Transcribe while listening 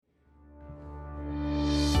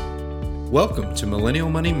Welcome to Millennial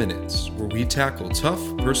Money Minutes, where we tackle tough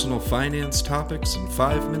personal finance topics in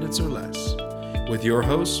 5 minutes or less. With your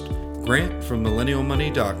host, Grant from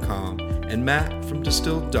MillennialMoney.com and Matt from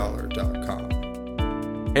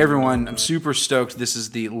DistilledDollar.com. Hey everyone, I'm super stoked. This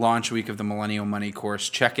is the launch week of the Millennial Money course.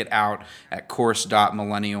 Check it out at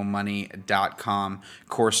course.millennialmoney.com,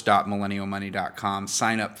 course.millennialmoney.com.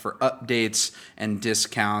 Sign up for updates and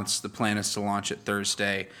discounts. The plan is to launch it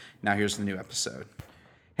Thursday. Now here's the new episode.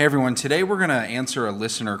 Hey everyone, today we're going to answer a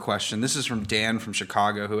listener question. This is from Dan from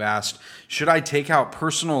Chicago, who asked, should I take out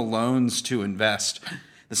personal loans to invest?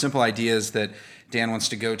 The simple idea is that Dan wants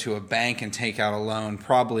to go to a bank and take out a loan,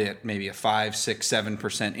 probably at maybe a 5, 6,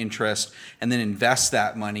 7% interest, and then invest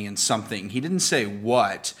that money in something. He didn't say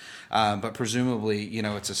what, but presumably,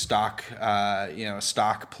 it's a stock, a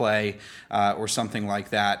stock play or something like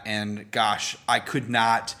that. And gosh, I could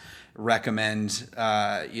not recommend,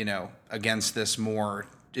 against this more.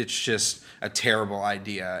 It's just a terrible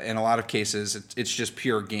idea. In a lot of cases, it's just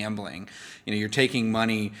pure gambling. You're taking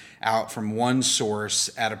money out from one source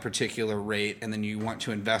at a particular rate, and then you want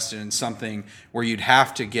to invest it in something where you'd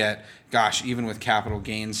have to get, even with capital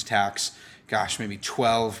gains tax, maybe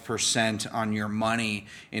 12% on your money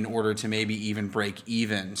in order to maybe even break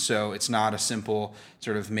even. So it's not a simple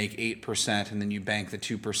sort of make 8% and then you bank the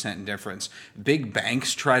 2% difference. Big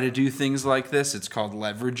banks try to do things like this. It's called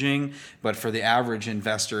leveraging. But for the average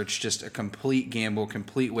investor, it's just a complete gamble,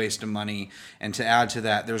 complete waste of money. And to add to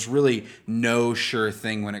that, there's really no sure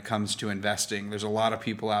thing when it comes to investing. There's a lot of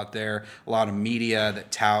people out there, a lot of media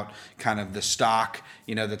that tout kind of the stock,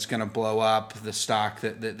 that's going to blow up, the stock,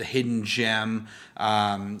 the hidden gem,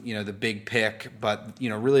 the big pick. But,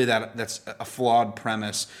 really that's a flawed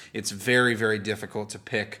premise. It's very, very difficult to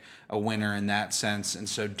pick a winner in that sense. And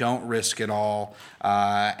so don't risk it all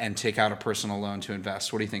and take out a personal loan to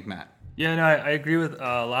invest. What do you think, Matt? Yeah, no, I agree with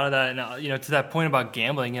a lot of that. And, to that point about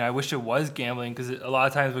gambling, I wish it was gambling because a lot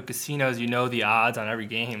of times with casinos, the odds on every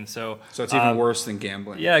game. So it's even worse than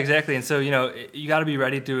gambling. Yeah, exactly. And so, you got to be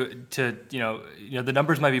ready to the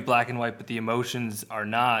numbers might be black and white, but the emotions are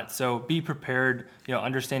not. So be prepared,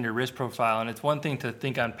 understand your risk profile. And it's one thing to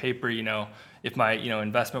think on paper, if my,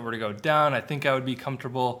 investment were to go down, I think I would be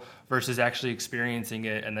comfortable versus actually experiencing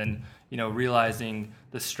it and then, realizing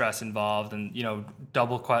the stress involved and,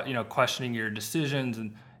 questioning your decisions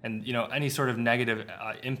and any sort of negative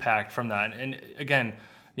impact from that. And again,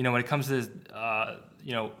 when it comes to,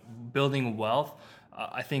 building wealth,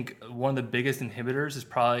 I think one of the biggest inhibitors is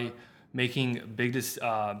probably making big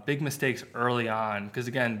mistakes early on.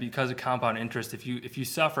 Because of compound interest, if you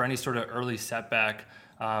suffer any sort of early setback,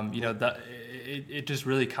 that it just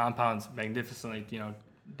really compounds magnificently,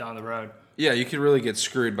 down the road. Yeah, you could really get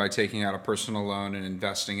screwed by taking out a personal loan and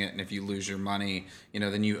investing it. And if you lose your money,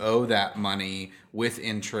 then you owe that money with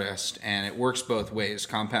interest. And it works both ways.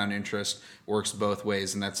 Compound interest works both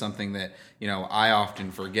ways. And that's something that, I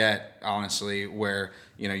often forget, honestly, where,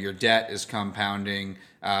 your debt is compounding,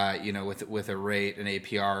 with a rate, an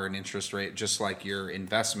APR, an interest rate, just like your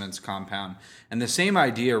investments compound. And the same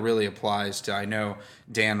idea really applies to, I know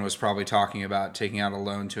Dan was probably talking about taking out a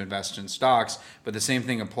loan to invest in stocks, but the same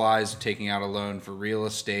thing applies to taking out a loan for real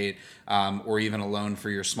estate or even a loan for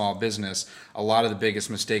your small business. A lot of the biggest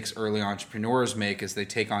mistakes early entrepreneurs make is they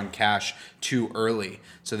take on cash too early.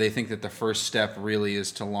 So they think that the first step really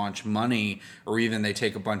is to launch money, or even they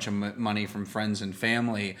take a bunch of money from friends and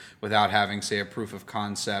family without having, say, a proof of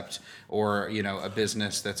concept or, a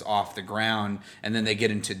business that's off the ground, and then they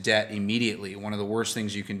get into debt immediately. One of the worst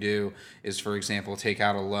things you can do is, for example, take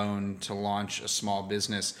out a loan to launch a small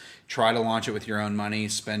business. Try to launch it with your own money,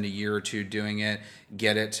 spend a year or two doing it,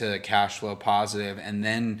 get it to cash flow positive, and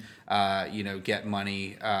then get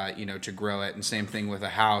money to grow it. And same thing with a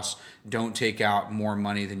house. Don't take out more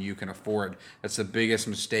money than you can afford. That's the biggest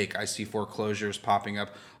mistake. I see foreclosures popping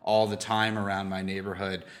up all the time around my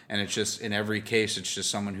neighborhood, and it's just, in every case, it's just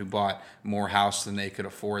someone who bought more house than they could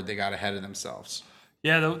afford. They got ahead of themselves.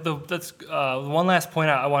 Yeah, that's one last point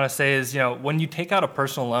I want to say is, when you take out a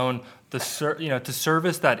personal loan, to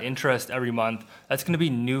service that interest every month, that's going to be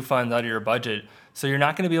new funds out of your budget. So you're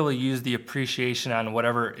not going to be able to use the appreciation on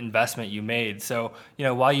whatever investment you made. So,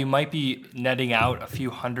 while you might be netting out a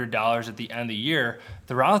few $100s at the end of the year,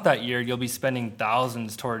 throughout that year, you'll be spending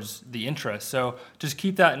thousands towards the interest. So just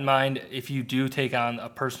keep that in mind if you do take on a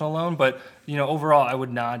personal loan. But, overall, I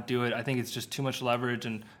would not do it. I think it's just too much leverage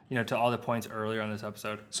and, to all the points earlier on this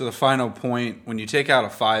episode. So the final point, when you take out a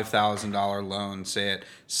 $5,000 loan, say at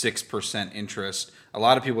 6% interest, a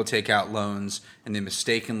lot of people take out loans and they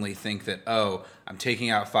mistakenly think that, I'm taking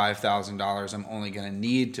out $5,000, I'm only going to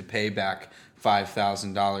need to pay back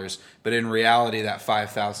 $5,000. But in reality, that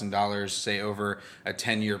 $5,000, say over a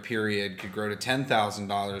 10-year period, could grow to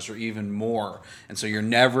 $10,000 or even more. And so you're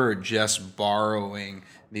never just borrowing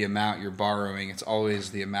the amount you're borrowing. It's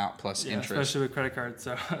always the amount plus interest. Especially with credit cards.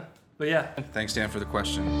 So, but yeah. Thanks, Dan, for the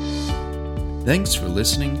question. Thanks for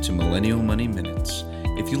listening to Millennial Money Minutes.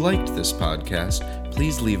 If you liked this podcast,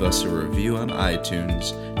 please leave us a review on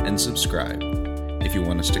iTunes and subscribe. If you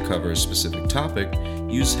want us to cover a specific topic,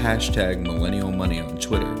 use #MillennialMoney on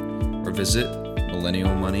Twitter or visit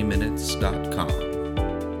millennialmoneyminutes.com.